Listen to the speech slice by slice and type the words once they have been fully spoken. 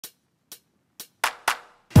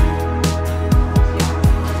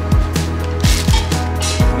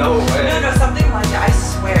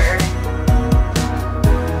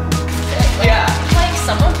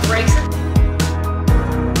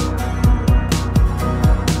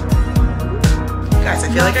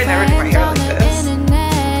feel like I never do my hair like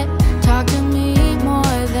this. Talk to me more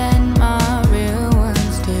than my real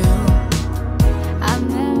ones do.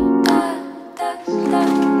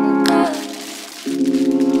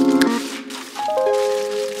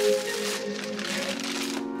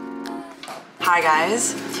 Hi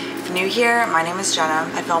guys. If you're new here, my name is Jenna.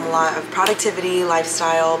 I film a lot of productivity,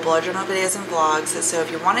 lifestyle, bullet journal videos and vlogs, so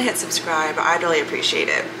if you want to hit subscribe, I'd really appreciate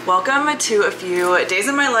it. Welcome to a few days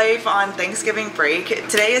in my life on Thanksgiving break.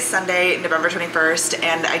 Today is Sunday, November 21st,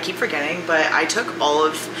 and I keep forgetting, but I took all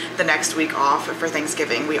of the next week off for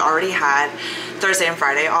Thanksgiving. We already had Thursday and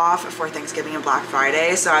Friday off for Thanksgiving and Black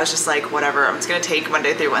Friday, so I was just like, whatever, I'm just gonna take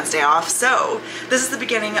Monday through Wednesday off. So this is the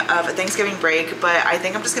beginning of a Thanksgiving break, but I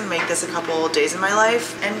think I'm just gonna make this a couple days in my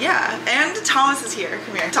life, and yeah. And Thomas is here.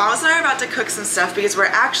 Come here. Thomas and I are about to cook some stuff because we're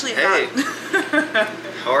actually about... Hey.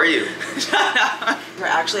 How are you? We're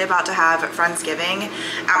actually about to have Friendsgiving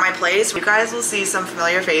at my place. You guys will see some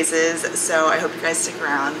familiar faces, so I hope you guys stick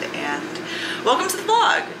around, and welcome to the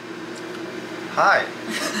vlog. Hi.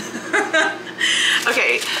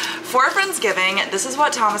 Okay, for Friendsgiving, this is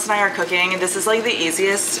what Thomas and I are cooking. This is like the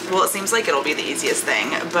easiest, well, it seems like it'll be the easiest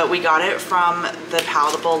thing, but we got it from The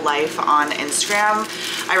Palatable Life on Instagram.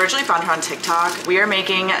 I originally found her on TikTok. We are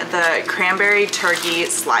making the cranberry turkey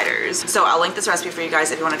sliders. So I'll link this recipe for you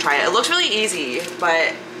guys if you want to try it. It looks really easy,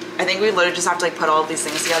 but I think we literally just have to like put all of these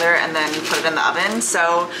things together and then put it in the oven.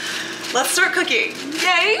 So let's start cooking.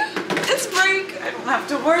 Yay! It's break. I don't have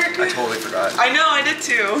to work. I totally forgot. I know, I did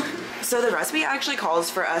too. So the recipe actually calls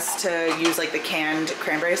for us to use like the canned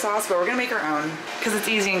cranberry sauce, but we're gonna make our own because it's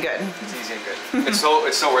easy and good. It's easy and good. it's so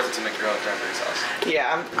worth it to make your own cranberry sauce.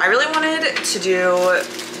 Yeah, I really wanted to do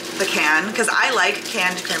the can because I like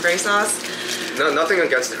canned cranberry sauce. No, nothing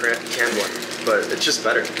against the canned one, but it's just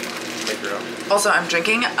better. Make your own. Also, I'm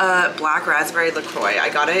drinking a black raspberry LaCroix. I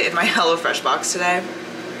got it in my HelloFresh box today.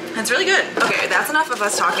 It's really good. Okay, that's enough of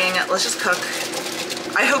us talking. Let's just cook.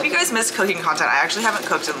 I hope you guys missed cooking content. I actually haven't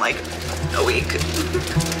cooked in like a week.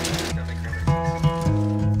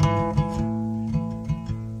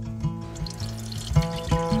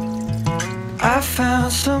 I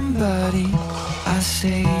found somebody, I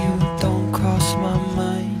say you don't cross my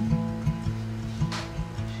mind.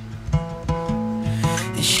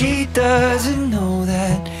 And she doesn't know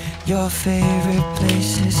that your favorite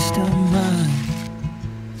place is still mine.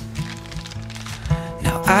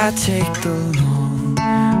 Now I take the long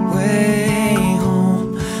way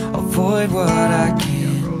home, avoid what I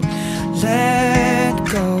can't let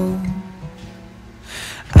go.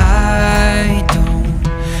 I don't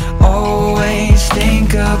always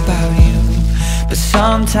think about you, but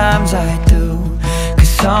sometimes I do, 'cause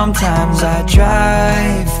sometimes I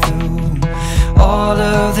drive through all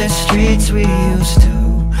of the streets we used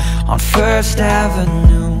to on First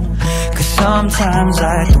Avenue, 'cause sometimes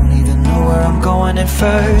I don't even know where I'm going at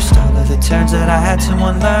first. All of the turns that I had to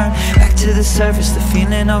unlearn, back to the surface, the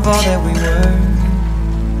feeling of all that we were.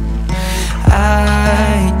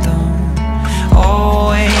 I don't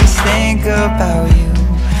always think about you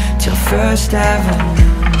till First Avenue,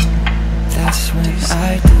 that's when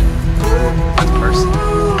I do. Good person.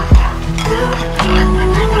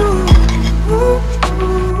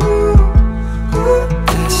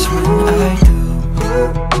 That's when I do.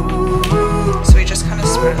 So we just kind of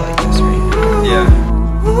spread it like this, right? Yeah.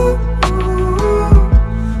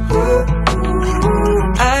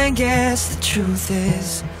 I guess the truth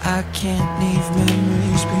is I can't leave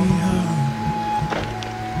memories behind.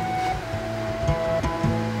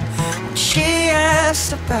 When she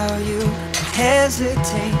asked about you, I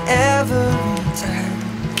hesitate every time.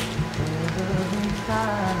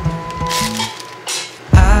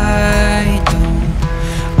 I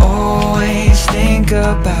don't always think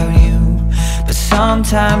about you, but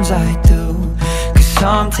sometimes I do, 'cause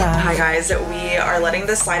sometimes. Hi guys, we are letting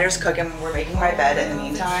the sliders cook and we're making my bed in the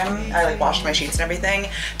meantime. I like washed my sheets and everything.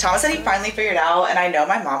 Thomas said he finally figured out, and I know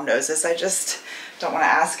my mom knows this, I just don't want to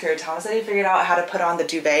ask her. Thomas said he figured out how to put on the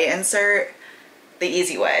duvet insert the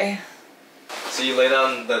easy way. So you lay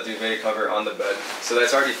down the duvet cover on the bed, so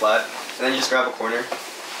that's already flat, and then you just grab a corner,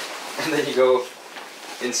 and then you go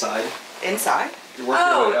inside. Inside? You work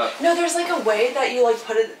your way up. No, there's like a way that you like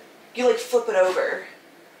put it, you like flip it over.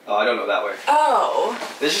 Oh, I don't know that way. Oh.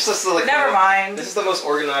 This is just like Never mind. This is the most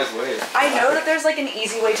organized way. I know that there's like an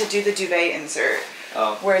easy way to do the duvet insert.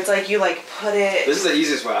 Oh. Where it's like you like put it. This is the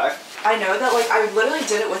easiest way. I know that, like, I literally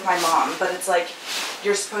did it with my mom, but it's like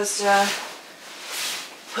you're supposed to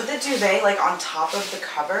put the duvet like on top of the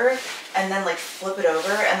cover and then like flip it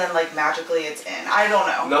over and then like magically it's in. I don't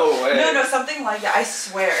know. No way. No, something like that. I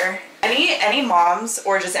swear. Any moms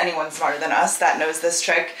or just anyone smarter than us that knows this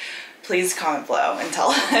trick, Please comment below and tell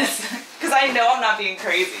us, because I know I'm not being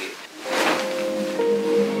crazy.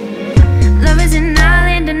 Love is an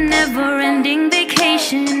island, a never-ending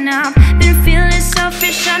vacation. I've been feeling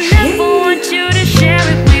selfish. I never want you to share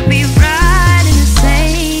it. We'd be right in the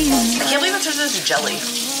same. I can't believe it turns into jelly.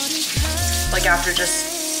 Like after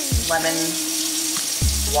just lemon,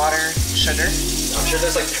 water, sugar. I'm sure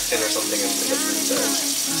there's like pectin or something in the fruit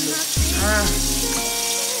size.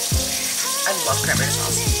 I love cranberry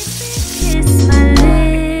sauce. Kiss my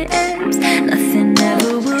lips, nothing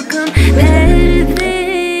ever will compare to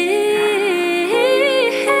this.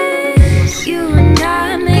 You and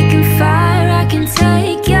I making fire, I can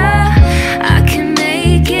take ya, I can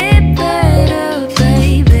make it better,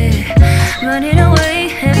 baby. Running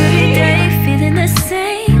away every day, feeling the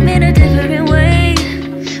same in a different way.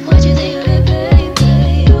 What you think of it,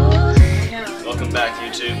 baby? Oh. Welcome back,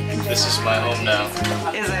 YouTube. This is my home now.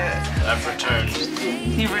 Is it? I've returned.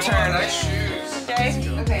 You've returned. Nice shoes. Okay.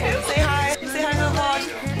 Okay. Say hi. Say hi to the vlog.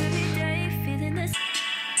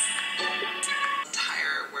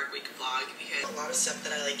 Entire work week vlog because a lot of stuff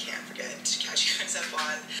that I like can't forget to catch you guys up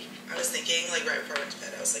on. I was thinking like right before I went to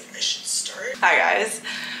bed, I was like, I should start. Hi guys.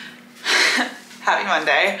 Happy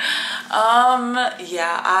Monday.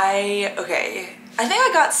 Yeah, okay. I think I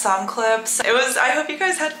got some clips. I hope you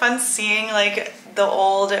guys had fun seeing like the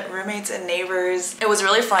old roommates and neighbors. It was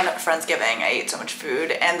really fun at Friendsgiving. I ate so much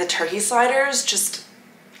food, and the turkey sliders, just,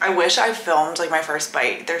 I wish I filmed like my first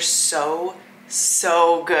bite. They're so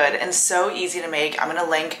good and so easy to make. I'm gonna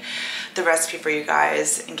link the recipe for you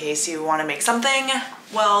guys in case you want to make something.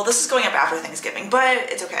 Well, this is going up after Thanksgiving, but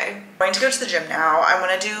it's okay. I'm going to go to the gym now. I'm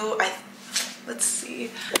gonna do, let's see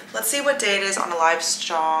what day it is on a Live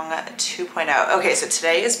Strong 2.0. Okay, so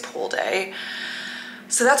today is pull day.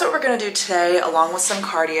 So that's what we're gonna do today, along with some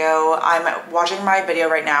cardio. I'm watching my video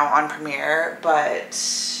right now on Premiere, but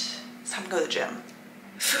it's time to go to the gym.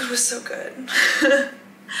 Food was so good.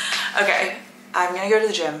 Okay, I'm gonna go to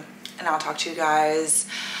the gym and I'll talk to you guys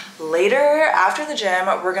later. After the gym,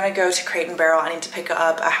 we're gonna go to Crate & Barrel. I need to pick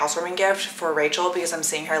up a housewarming gift for Rachel because I'm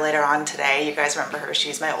seeing her later on today. You guys remember her,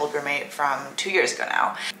 she's my old roommate from 2 years ago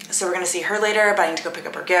now. So we're gonna see her later, but I need to go pick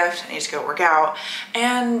up her gift. I need to go work out.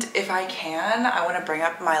 And if I can, I wanna bring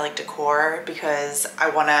up my like decor because I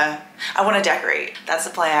wanna decorate. That's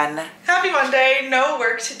the plan. Happy Monday, no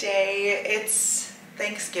work today. It's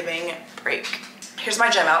Thanksgiving break. Here's my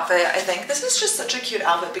gym outfit. I think this is just such a cute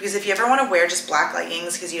outfit because if you ever want to wear just black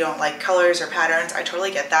leggings because you don't like colors or patterns, I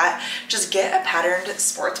totally get that. Just get a patterned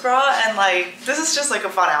sports bra and like, this is just like a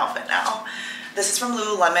fun outfit now. This is from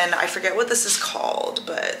Lululemon. I forget what this is called,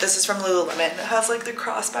 but this is from Lululemon. It has like the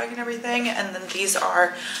crossback and everything. And then these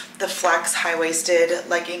are the flex high-waisted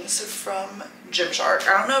leggings from Gymshark.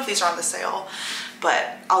 I don't know if these are on the sale,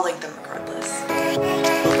 but I'll link them regardless.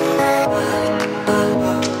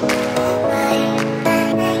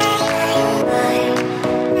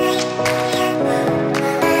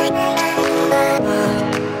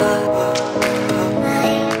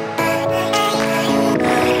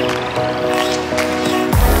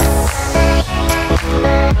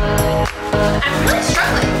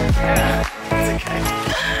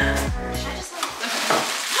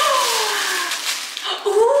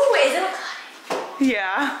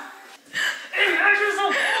 Yeah.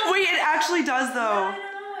 Wait, it actually does though. I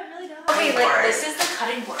really don't. Okay, like this is the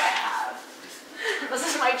cutting board I have. This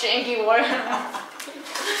is my janky board.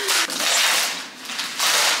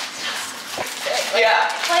 Yeah.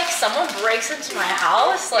 Like someone breaks into my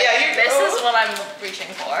house, like Yeah, this is what I'm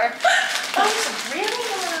reaching for. Oh, it's really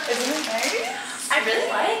nice. Isn't it nice? I really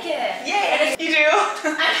like it. Yay. You do?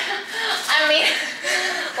 I mean,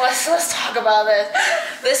 let's talk about this.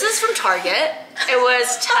 This is from Target. It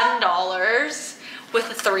was $10 with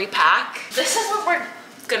a 3-pack. This is what we're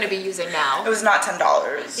gonna be using now. It was not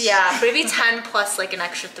 $10. Yeah, maybe 10 plus like an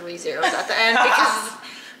extra 3 zeros at the end because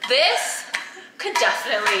this could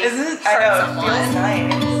definitely hurt someone. It feels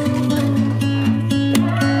nice.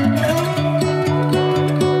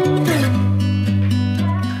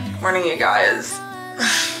 Morning, you guys.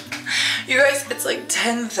 You guys, it's like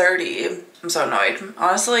 10:30. I'm so annoyed.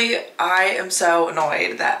 Honestly, I am so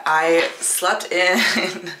annoyed that I slept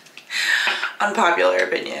in. Unpopular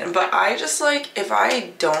opinion, but I just like, if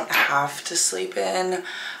I don't have to sleep in,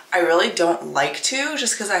 I really don't like to,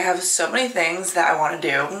 just because I have so many things that I want to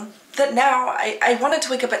do that now I wanted to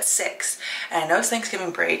wake up at 6, and I know it's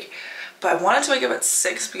Thanksgiving break, but I wanted to wake up at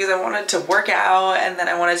 6 because I wanted to work out, and then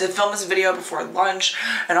I wanted to film this video before lunch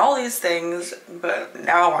and all these things, but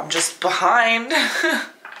now I'm just behind.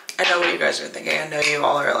 I know what you guys are thinking. I know you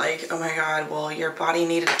all are like, oh my god, well, your body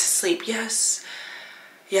needed to sleep. Yes,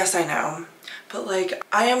 I know. But like,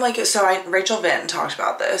 I am like, Rachel Vin talked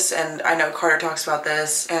about this, and I know Carter talks about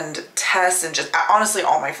this, and Tess, and just honestly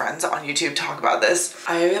all my friends on YouTube talk about this.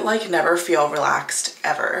 I like never feel relaxed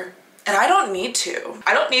ever. And I don't need to.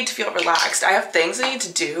 I don't need to feel relaxed. I have things I need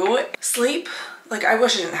to do. Sleep. Like, I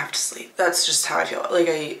wish I didn't have to sleep. That's just how I feel. Like,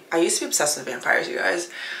 I used to be obsessed with vampires, you guys.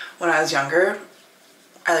 When I was younger,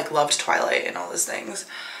 I like loved Twilight and all those things.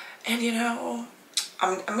 And you know,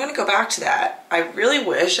 I'm gonna go back to that. I really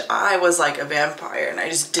wish I was like a vampire and I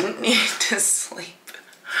just didn't need to sleep.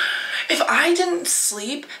 If I didn't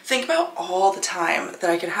sleep, think about all the time that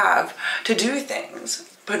I could have to do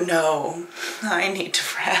things. But no, I need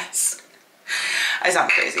to rest. I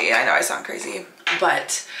sound crazy. I know I sound crazy.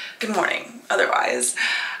 But good morning, otherwise.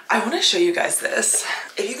 I want to show you guys this.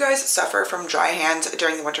 If you guys suffer from dry hands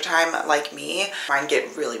during the wintertime like me, mine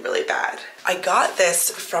get really, really bad. I got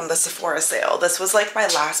this from the Sephora sale. This was like my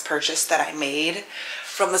last purchase that I made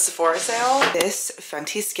from the Sephora sale. This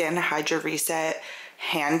Fenty Skin Hydra Reset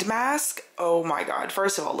hand mask. Oh my God.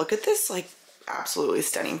 First of all, look at this like absolutely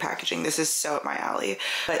stunning packaging. This is so up my alley.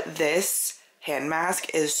 But this hand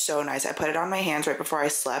mask is so nice. I put it on my hands right before I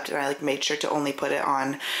slept, and I like made sure to only put it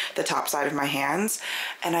on the top side of my hands,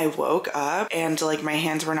 and I woke up and like my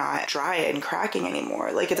hands were not dry and cracking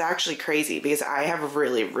anymore. Like, it's actually crazy because I have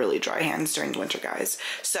really, really dry hands during the winter, guys.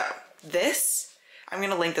 So this, I'm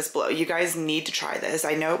gonna link this below. You guys need to try this.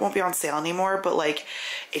 I know it won't be on sale anymore, but like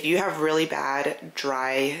if you have really bad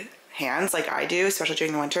dry hands like I do, especially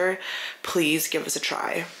during the winter, please give us a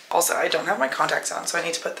try. Also, I don't have my contacts on, so I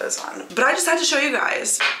need to put those on. But I just had to show you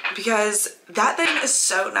guys because that thing is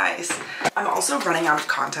so nice. I'm also running out of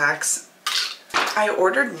contacts. I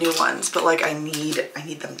ordered new ones, but like I need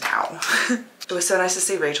them now. It was so nice to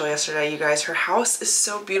see Rachel yesterday, you guys. Her house is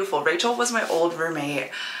so beautiful. Rachel was my old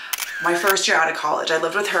roommate my first year out of college. I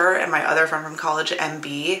lived with her and my other friend from college,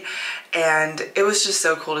 MB, and it was just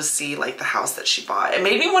so cool to see like the house that she bought. It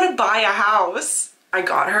made me want to buy a house. I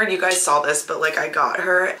got her, you guys saw this, but like I got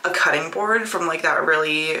her a cutting board from like that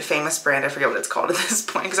really famous brand. I forget what it's called at this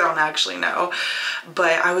point because I don't actually know.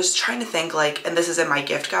 But I was trying to think like, and this is in my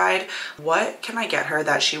gift guide, what can I get her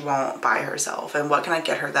that she won't buy herself? And what can I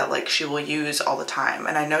get her that like she will use all the time?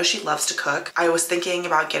 And I know she loves to cook. I was thinking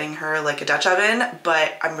about getting her like a Dutch oven,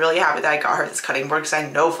 but I'm really happy that I got her this cutting board because I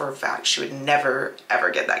know for a fact she would never ever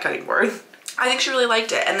get that cutting board. I think she really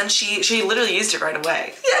liked it. And then she literally used it right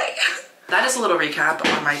away. Yay! That is a little recap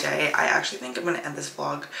on my day. I actually think I'm gonna end this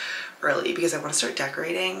vlog early because I wanna start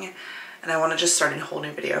decorating and I wanna just start a whole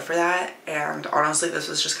new video for that. And honestly, this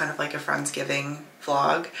was just kind of like a Friendsgiving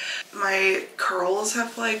vlog. My curls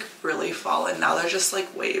have like really fallen. Now they're just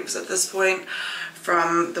like waves at this point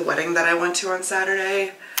from the wedding that I went to on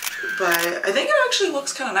Saturday. But I think it actually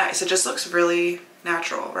looks kind of nice. It just looks really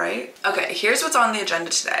natural, right? Okay, here's what's on the agenda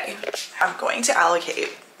today. I'm going to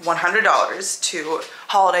allocate $100 to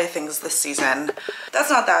holiday things this season. That's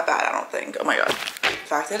not that bad, I don't think. Oh my God. The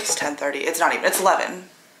fact that it's 10:30, it's not even, it's 11.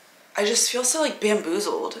 I just feel so like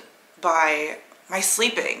bamboozled by my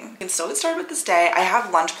sleeping. I can still get started with this day. I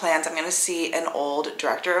have lunch plans. I'm gonna see an old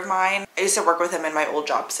director of mine. I used to work with him in my old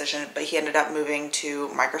job position, but he ended up moving to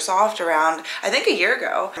Microsoft around, I think a year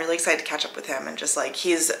ago. I'm really excited to catch up with him, and just like,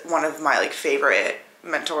 he's one of my like favorite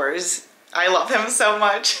mentors. I love him so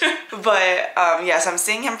much. But yes, I'm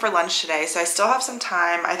seeing him for lunch today, so I still have some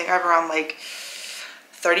time. I think I have around like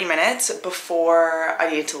 30 minutes before I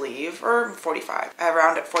need to leave, or 45. I have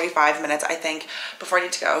around 45 minutes, I think, before I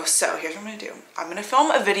need to go. So here's what I'm gonna do. I'm gonna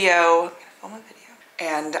film a video.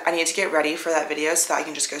 And I need to get ready for that video so that I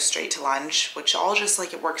can just go straight to lunch, which all just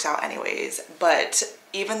like it works out anyways. But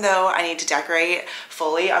even though I need to decorate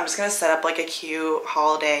fully, I'm just gonna set up like a cute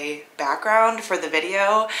holiday background for the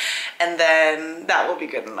video, and then that will be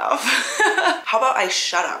good enough. How about I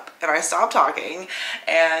shut up and I stop talking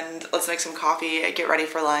and let's make some coffee, get ready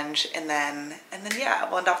for lunch, and then yeah,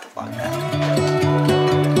 we'll end off the vlog then.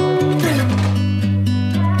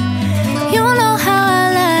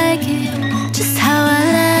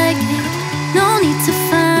 To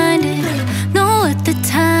find it, know what the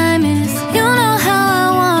time is. You know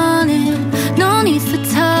how I want it. No need for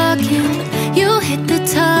talking. You hit the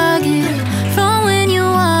target from when you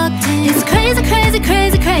walked in. It's crazy, crazy,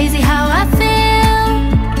 crazy, crazy how I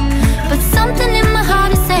feel. But something in my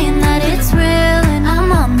heart is saying that it's real, and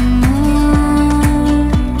I'm on the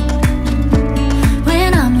move.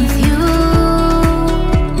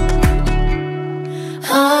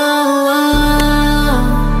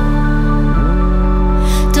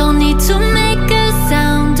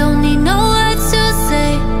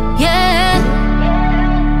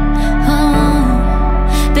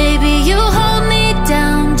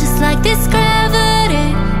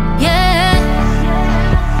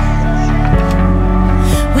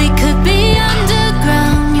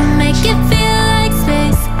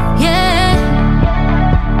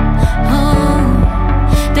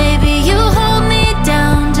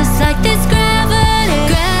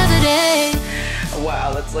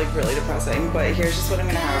 really depressing, but here's just what I'm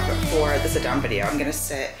gonna have for the sit down video. I'm gonna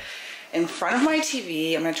sit in front of my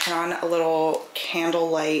TV. I'm gonna turn on a little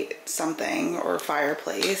candlelight something or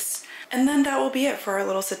fireplace. And then that will be it for our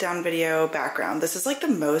little sit down video background. This is like the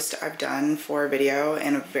most I've done for a video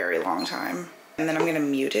in a very long time. And then I'm gonna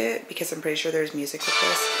mute it because I'm pretty sure there's music with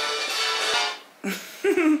this.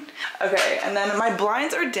 Okay, and then my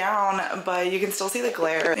blinds are down, but you can still see the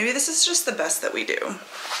glare. Maybe this is just the best that we do.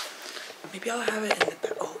 Maybe I'll have it in the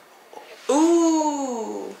back.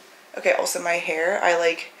 Oh, ooh. Okay, also my hair, I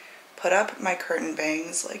like put up my curtain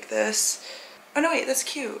bangs like this. Oh no, wait, that's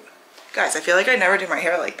cute. Guys, I feel like I never do my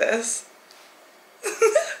hair like this.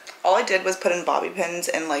 All I did was put in bobby pins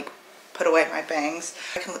and like put away my bangs.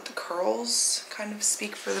 I can let the curls kind of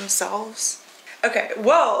speak for themselves. Okay,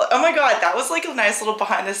 well, oh my god, that was like a nice little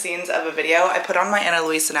behind the scenes of a video. I put on my Ana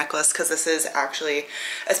Luisa necklace because this is actually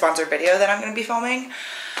a sponsored video that I'm going to be filming.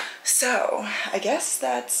 So, I guess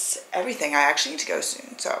that's everything. I actually need to go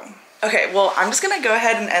soon, so. Okay, well, I'm just gonna go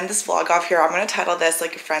ahead and end this vlog off here. I'm gonna title this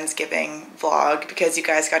like a Friendsgiving vlog because you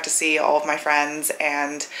guys got to see all of my friends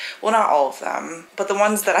and, well, not all of them, but the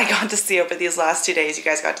ones that I got to see over these last 2 days, you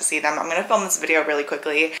guys got to see them. I'm gonna film this video really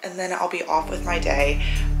quickly and then I'll be off with my day.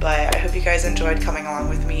 But I hope you guys enjoyed coming along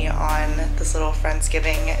with me on this little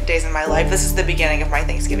Friendsgiving days in my life. This is the beginning of my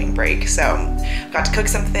Thanksgiving break, so I got to cook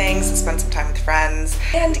some things, spend some time with friends,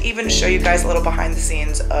 and even show you guys a little behind the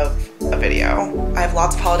scenes of a video. I have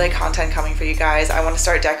lots of holiday content coming for you guys. I want to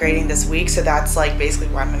start decorating this week, so that's like basically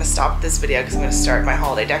where I'm going to stop this video because I'm going to start my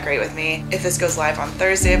holiday decorate with me. If this goes live on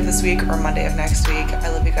Thursday of this week or Monday of next week, I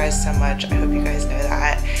love you guys so much. I hope you guys know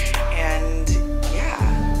that. And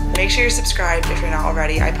yeah, make sure you're subscribed if you're not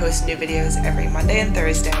already. I post new videos every Monday and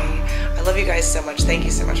Thursday. I love you guys so much. Thank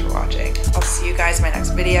you so much for watching. I'll see you guys in my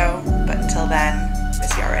next video, but until then,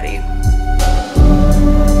 miss you already.